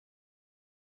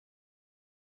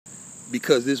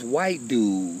because this white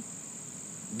dude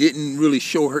didn't really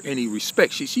show her any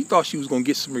respect. She thought she was going to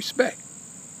get some respect.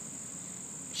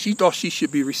 She thought she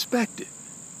should be respected.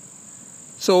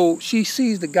 So she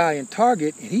sees the guy in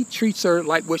Target and he treats her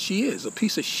like what she is, a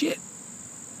piece of shit.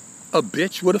 A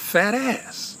bitch with a fat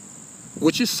ass.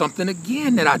 Which is something,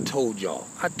 again, that I told y'all.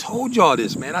 I told y'all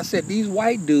this, man. I said these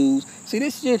white dudes, see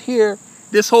this shit here,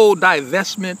 this whole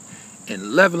divestment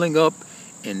and leveling up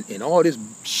and all this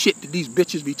shit that these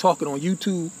bitches be talking on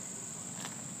YouTube.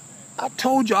 I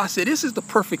told y'all, I said this is the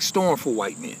perfect storm for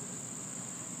white men.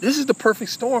 This is the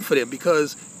perfect storm for them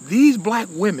because these black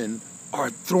women are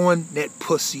throwing that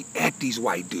pussy at these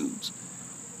white dudes.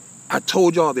 I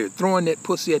told y'all they're throwing that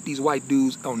pussy at these white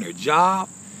dudes on their job.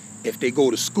 If they go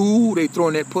to school, they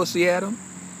throwing that pussy at them.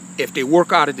 If they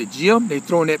work out at the gym, they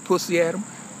throwing that pussy at them.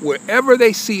 Wherever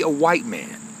they see a white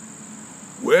man,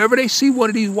 wherever they see one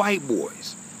of these white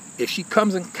boys, if she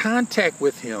comes in contact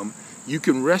with him, you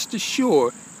can rest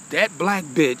assured that black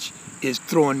bitch is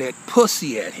throwing that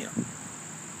pussy at him.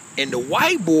 And the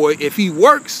white boy, if he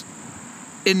works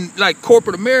in like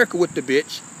corporate America with the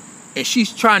bitch, and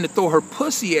she's trying to throw her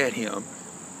pussy at him,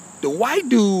 the white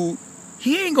dude,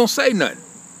 he ain't gonna say nothing.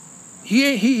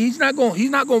 He's not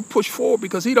gonna push forward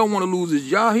because he don't want to lose his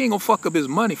job. He ain't gonna fuck up his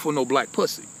money for no black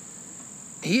pussy.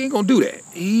 He ain't gonna do that.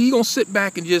 He gonna sit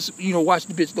back and just, watch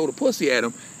the bitch throw the pussy at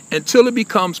him until it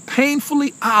becomes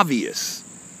painfully obvious.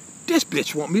 This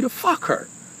bitch want me to fuck her.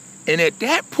 And at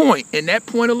that point,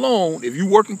 alone, if you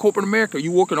work in corporate America,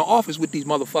 you work in an office with these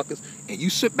motherfuckers, and you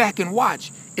sit back and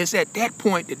watch, it's at that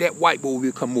point that white boy will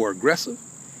become more aggressive,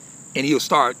 and he'll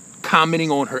start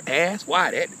commenting on her ass.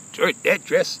 Why that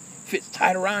dress fits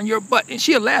tight around your butt, and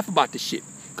she'll laugh about the shit,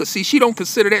 cause see, she don't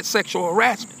consider that sexual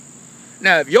harassment.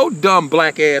 Now, if your dumb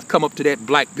black ass come up to that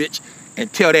black bitch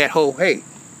and tell that hoe, hey,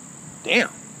 damn,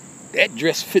 that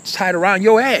dress fits tight around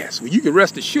your ass, well, you can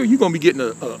rest assured you're gonna be getting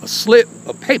a slip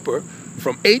of paper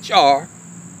from HR,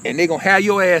 and they're gonna have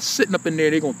your ass sitting up in there.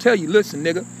 They're gonna tell you, listen,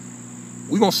 nigga,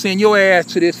 we're gonna send your ass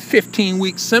to this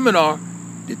 15-week seminar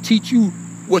to teach you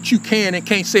what you can and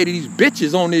can't say to these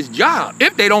bitches on this job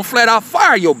if they don't flat out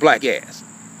fire your black ass.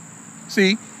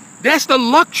 See, that's the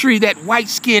luxury that white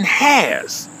skin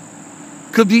has.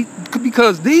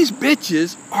 Because these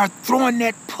bitches are throwing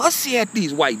that pussy at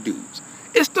these white dudes.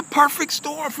 It's the perfect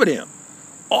storm for them.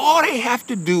 All they have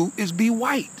to do is be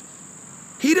white.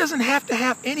 He doesn't have to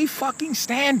have any fucking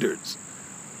standards.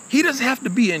 He doesn't have to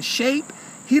be in shape.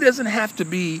 He doesn't have to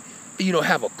be,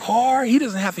 have a car. He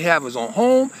doesn't have to have his own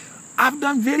home. I've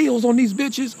done videos on these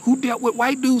bitches who dealt with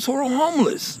white dudes who are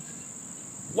homeless.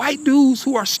 White dudes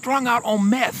who are strung out on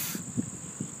meth.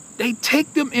 They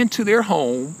take them into their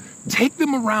home, take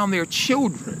them around their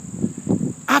children.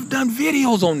 I've done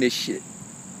videos on this shit.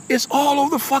 It's all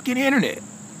over the fucking internet.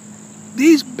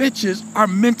 These bitches are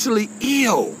mentally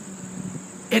ill.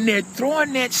 And they're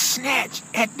throwing that snatch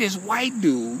at this white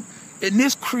dude, and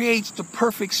this creates the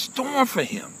perfect storm for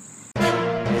him.